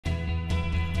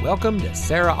Welcome to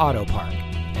Serra Auto Park,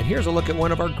 and here's a look at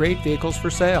one of our great vehicles for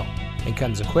sale. It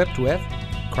comes equipped with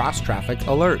cross traffic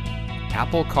alert,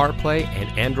 Apple CarPlay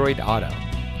and Android Auto,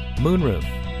 moonroof,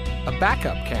 a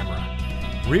backup camera,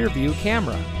 rear view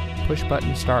camera, push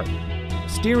button start,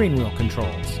 steering wheel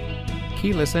controls,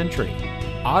 keyless entry,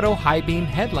 auto high beam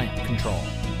headlamp control,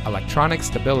 electronic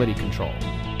stability control,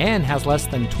 and has less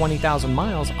than 20,000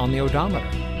 miles on the odometer.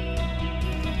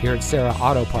 Here at Serra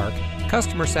Auto Park,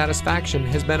 customer satisfaction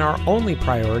has been our only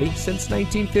priority since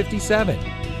 1957.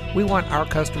 We want our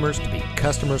customers to be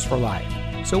customers for life,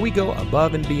 so we go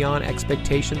above and beyond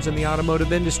expectations in the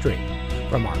automotive industry.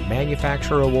 From our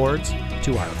manufacturer awards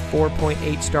to our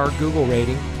 4.8-star Google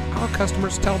rating, our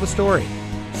customers tell the story.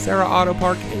 Serra Auto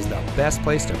Park is the best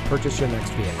place to purchase your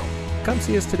next vehicle. Come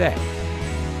see us today.